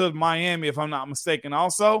 then went to Miami, if I'm not mistaken.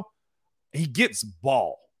 Also, he gets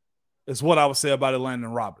ball, is what I would say about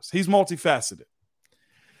Landon Roberts. He's multifaceted.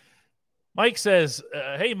 Mike says,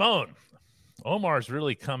 hey, Moan, Omar's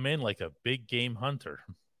really come in like a big game hunter.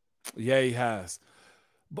 Yeah, he has.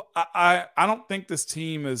 But I don't think this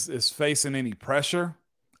team is facing any pressure.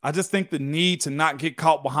 I just think the need to not get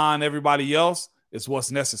caught behind everybody else is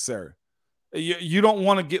what's necessary. You don't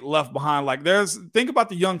want to get left behind. Like think about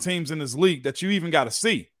the young teams in this league that you even got to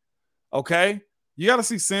see. Okay? You got to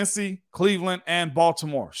see Cincy, Cleveland, and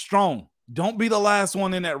Baltimore. Strong. Don't be the last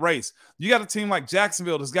one in that race. You got a team like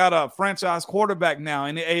Jacksonville that's got a franchise quarterback now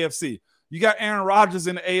in the AFC. You got Aaron Rodgers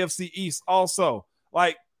in the AFC East also.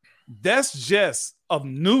 Like, that's just of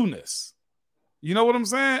newness. You know what I'm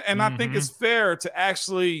saying? And I think it's fair to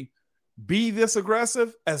actually be this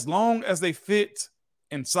aggressive as long as they fit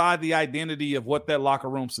inside the identity of what that locker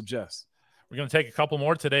room suggests. We're going to take a couple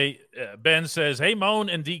more today. Ben says, hey, Moan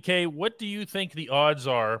and DK, what do you think the odds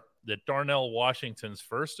are that Darnell Washington's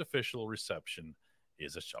first official reception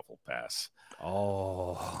is a shuffle pass?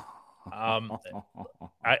 Oh.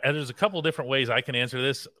 There's a couple different ways I can answer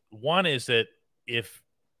this. One is that if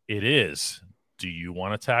it is, do you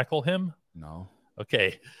want to tackle him? No.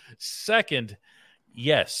 Okay. Second,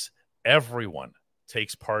 yes, everyone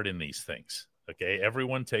takes part in these things. Okay.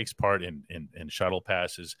 Everyone takes part in shuttle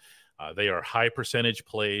passes. They are high percentage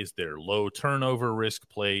plays. They're low turnover risk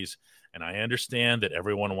plays. And I understand that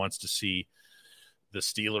everyone wants to see the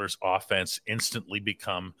Steelers offense instantly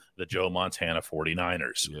become the Joe Montana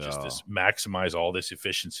 49ers. Yeah. Just this maximize all this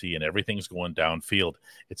efficiency and everything's going downfield.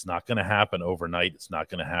 It's not going to happen overnight. It's not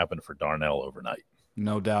going to happen for Darnell overnight.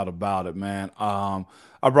 No doubt about it, man. I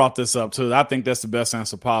brought this up too. I think that's the best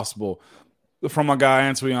answer possible. From my guy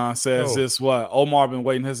Antoine says Omar been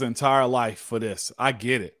waiting his entire life for this. I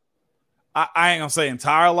get it. I ain't gonna say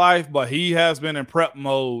entire life, but he has been in prep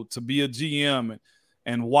mode to be a GM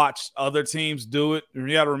and watch other teams do it. You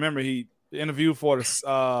got to remember, he interviewed for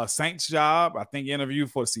the Saints job. I think he interviewed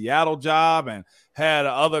for the Seattle job and had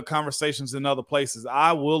other conversations in other places.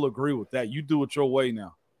 I will agree with that. You do it your way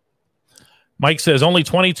now. Mike says only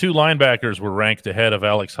 22 linebackers were ranked ahead of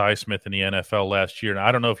Alex Highsmith in the NFL last year. And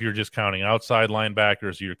I don't know if you're just counting outside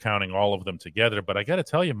linebackers or you're counting all of them together, but I got to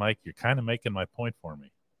tell you, Mike, you're kind of making my point for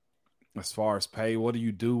me. As far as pay, what do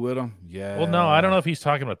you do with them? Yeah. Well, no, I don't know if he's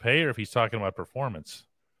talking about pay or if he's talking about performance.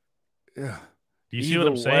 Yeah. Do you see what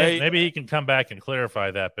I'm saying? Maybe he can come back and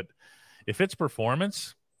clarify that. But if it's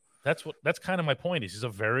performance, that's kind of my point. He's a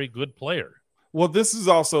very good player. Well, this is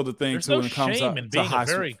also the thing, There's too, no when it comes shame in being a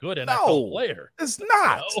very good NFL player. It's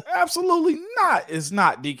not. No. Absolutely not. It's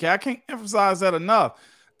not, DK. I can't emphasize that enough.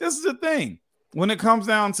 This is the thing. When it comes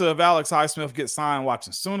down to if Alex Highsmith gets signed, watch,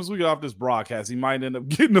 as soon as we get off this broadcast, he might end up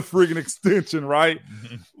getting a friggin' extension, right?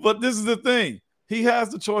 But this is the thing. He has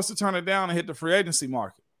the choice to turn it down and hit the free agency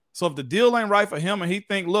market. So if the deal ain't right for him and he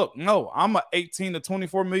think, look, no, I'm a $18 to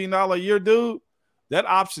 $24 million a year dude, that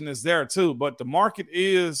option is there too. But the market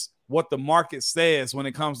is what the market says when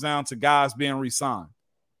it comes down to guys being re-signed.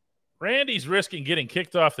 Randy's risking getting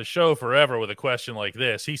kicked off the show forever with a question like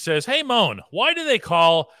this. He says, hey, Moan, why do they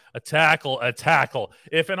call a tackle a tackle?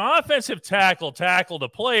 If an offensive tackle tackled a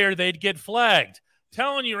player, they'd get flagged.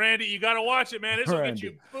 Telling you, Randy, you got to watch it, man. This will get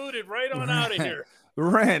you booted right on out of here.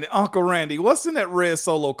 Randy, Uncle Randy, what's in that red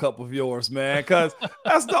Solo cup of yours, man? Because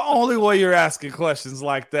that's the only way you're asking questions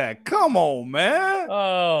like that. Come on, man.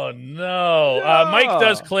 Oh, no. Yeah. Mike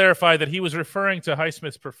does clarify that he was referring to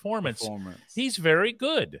Highsmith's performance. He's very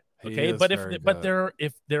good. Okay, but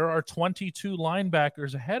if there are 22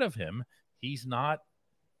 linebackers ahead of him, he's not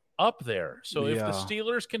up there. So if the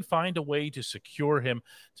Steelers can find a way to secure him,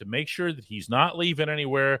 to make sure that he's not leaving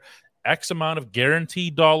anywhere, X amount of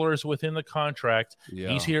guaranteed dollars within the contract,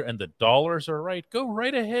 he's here and the dollars are right, go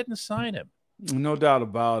right ahead and sign him. No doubt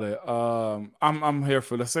about it. I'm here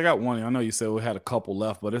for this. I got one. I know you said we had a couple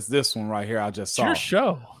left, but it's this one right here I just saw. It's your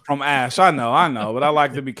show. From Ash. I know, but I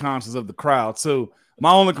like to be conscious of the crowd too.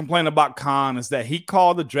 My only complaint about Khan is that he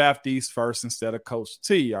called the draftees first instead of Coach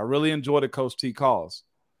T. I really enjoy the Coach T calls.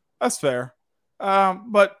 That's fair.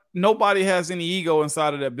 But nobody has any ego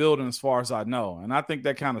inside of that building as far as I know. And I think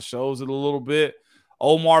that kind of shows it a little bit.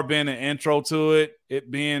 Omar being an intro to it, it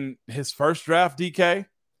being his first draft, DK.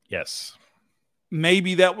 Yes.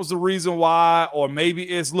 Maybe that was the reason why, or maybe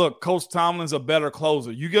it's, look, Coach Tomlin's a better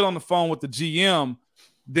closer. You get on the phone with the GM,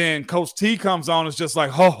 then Coach T comes on, it's just like,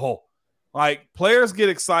 ho, Like, players get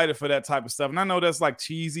excited for that type of stuff. And I know that's like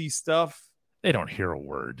cheesy stuff. They don't hear a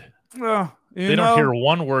word. They don't hear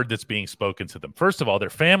one word that's being spoken to them. First of all, their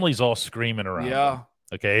family's all screaming around them.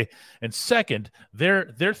 Okay. And second,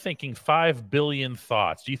 they're thinking 5 billion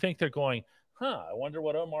thoughts. Do you think they're going, I wonder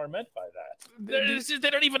what Omar meant by that? They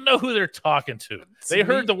don't even know who they're talking to. They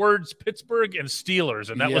heard the words Pittsburgh and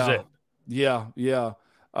Steelers, and that was it. Yeah.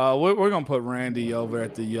 We're going to put Randy over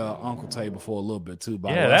at the Uncle table for a little bit, too.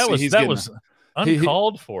 That was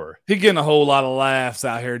uncalled for. He getting a whole lot of laughs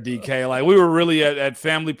out here, DK. Like, we were really at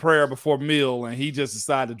family prayer before meal, and he just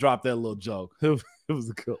decided to drop that little joke. It was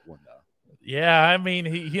a good one, though. Yeah, I mean,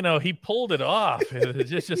 he pulled it off.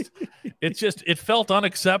 It felt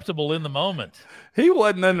unacceptable in the moment. He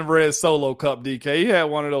wasn't in the red Solo cup, DK. He had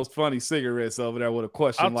one of those funny cigarettes over there with a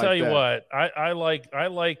question. I'll tell you what, I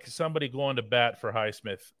like somebody going to bat for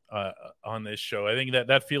Highsmith on this show. I think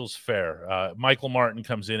that feels fair. Michael Martin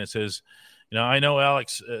comes in and says, I know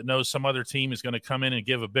Alex knows some other team is going to come in and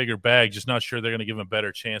give a bigger bag, just not sure they're going to give him a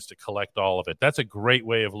better chance to collect all of it. That's a great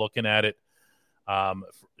way of looking at it.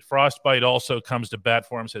 Frostbite also comes to bat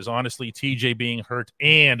for him, says, honestly, TJ being hurt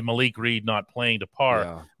and Malik Reed not playing to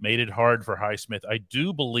par made it hard for Highsmith. I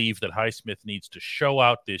do believe that Highsmith needs to show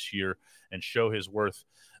out this year and show he's worth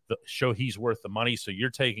the money. So you're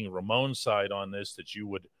taking Ramon's side on this, that you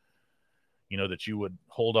would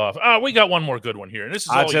hold off. We got one more good one here. And this is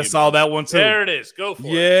I just saw that one too. There it is. Go for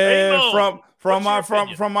it. Yeah, from my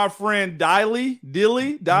friend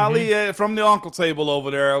Diley from the Uncle table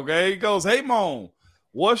over there. Okay, he goes, "Hey Moan,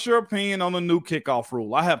 what's your opinion on the new kickoff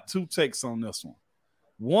rule?" I have two takes on this one.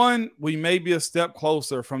 One, we may be a step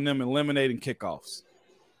closer from them eliminating kickoffs.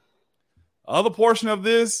 Other portion of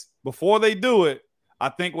this, before they do it, I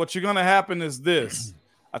think what you're going to happen is this.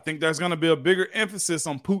 I think there's going to be a bigger emphasis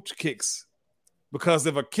on pooch kicks, because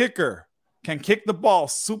if a kicker can kick the ball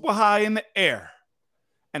super high in the air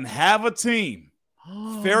and have a team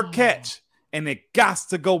fair catch, and it got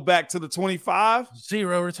to go back to the 25,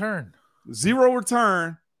 zero return,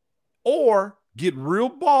 or get real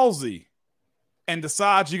ballsy and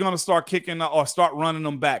decide you're going to start kicking or start running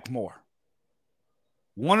them back more.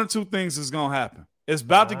 One or two things is going to happen. It's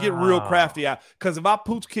about to get real crafty out, because if I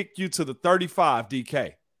pooch kick you to the 35,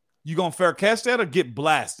 DK, you going to fair catch that or get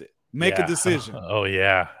blasted? Make a decision. Oh,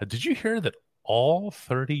 yeah. Did you hear that all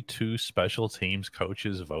 32 special teams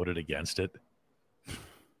coaches voted against it?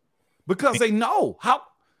 Because they know how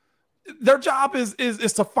their job is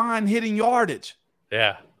to find hitting yardage.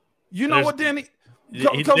 Yeah. You know what, Denny?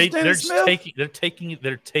 Coach Denny Smith? They're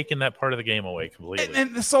taking that part of the game away completely.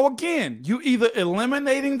 And so, again, you either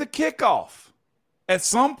eliminating the kickoff at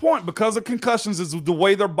some point because of concussions is the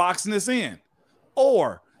way they're boxing this in,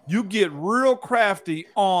 or you get real crafty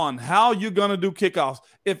on how you're going to do kickoffs.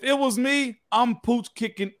 If it was me, I'm pooch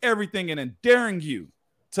kicking everything and then daring you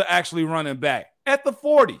to actually run it back at the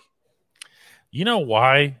 40. You know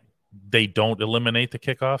why they don't eliminate the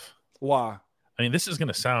kickoff? Why? I mean, this is going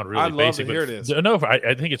to sound really I'd basic. Love to hear this. No,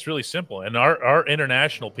 I think it's really simple. And our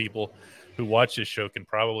international people who watch this show can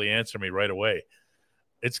probably answer me right away.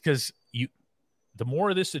 It's because the more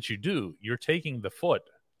of this that you do, you're taking the foot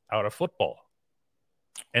out of football.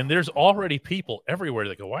 And there's already people everywhere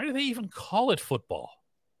that go, why do they even call it football?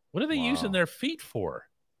 What are they using their feet for?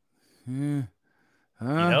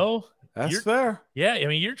 That's fair. Yeah, I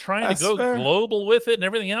mean, you're trying to go global with it and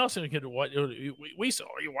everything else. And why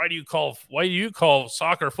do you call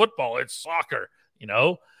soccer football? It's soccer,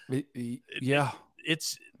 Yeah.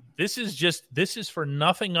 This is for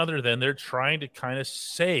nothing other than they're trying to kind of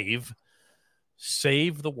save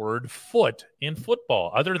the word foot in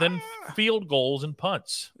football, other than field goals and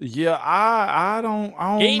punts. Yeah, I don't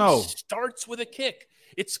know. Starts with a kick.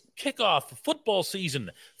 It's kickoff. Football season.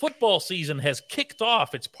 Football season has kicked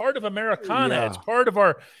off. It's part of Americana. Yeah. It's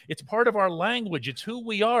part of our language. It's who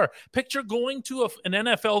we are. Picture going to an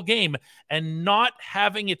NFL game and not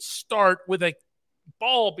having it start with a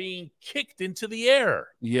ball being kicked into the air.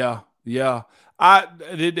 Yeah.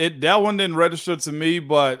 That one didn't register to me,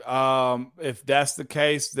 but if that's the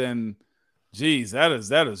case, then geez, that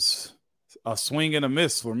is a swing and a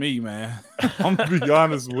miss for me, man. I'm gonna be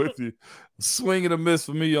honest with you. Swing and a miss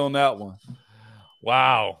for me on that one.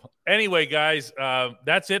 Wow. Anyway, guys,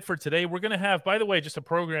 that's it for today. We're going to have, by the way, just a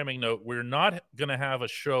programming note. We're not going to have a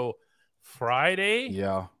show Friday.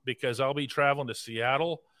 Yeah. Because I'll be traveling to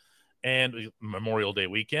Seattle and Memorial Day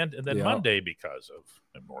weekend, and then Monday because of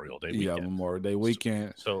Memorial Day weekend. Yeah, Memorial Day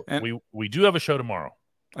weekend. So we do have a show tomorrow.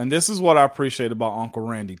 And this is what I appreciate about Uncle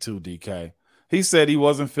Randy too, DK. He said he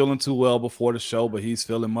wasn't feeling too well before the show, but he's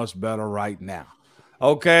feeling much better right now.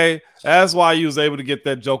 Okay, that's why you was able to get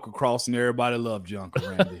that joke across, and everybody loved you, Uncle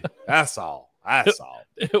Randy. That's all. That's all.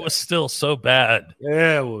 It was still so bad.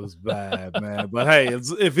 Yeah, it was bad, man. But hey,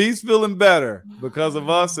 if he's feeling better because of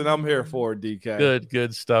us, and I'm here for it, DK.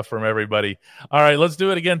 Good stuff from everybody. All right, let's do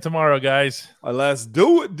it again tomorrow, guys. Let's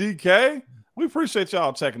do it, DK. We appreciate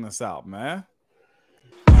y'all checking us out, man.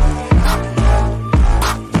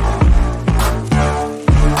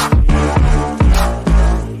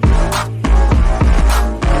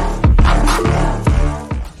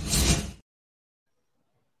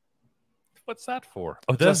 What's that for?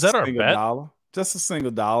 Oh, is that our bet? $1. Just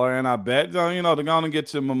 $1, and I bet they're gonna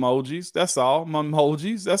get your emojis. That's all.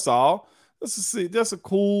 Emojis. That's all. That's a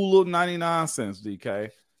cool little 99 cents, DK,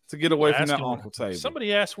 to get away from that Uncle table.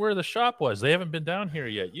 Somebody asked where the shop was. They haven't been down here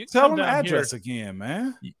yet. You tell them the address again,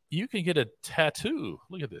 man. You can get a tattoo.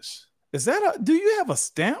 Look at this. Is that do you have a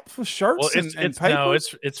stamp for shirts and paper? No,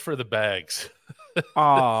 it's for the bags.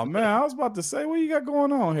 Oh man, I was about to say, what you got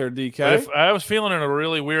going on here, DK? But if I was feeling in a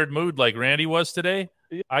really weird mood like Randy was today,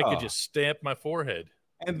 I could just stamp my forehead.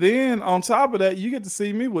 And then on top of that, you get to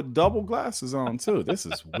see me with double glasses on too. This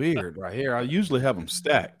is weird right here. I usually have them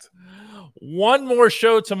stacked. One more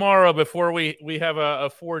show tomorrow before we have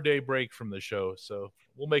a 4-day break from the show. So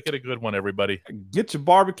we'll make it a good one, everybody. Get your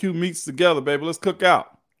barbecue meats together, baby. Let's cook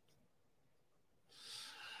out.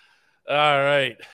 All right.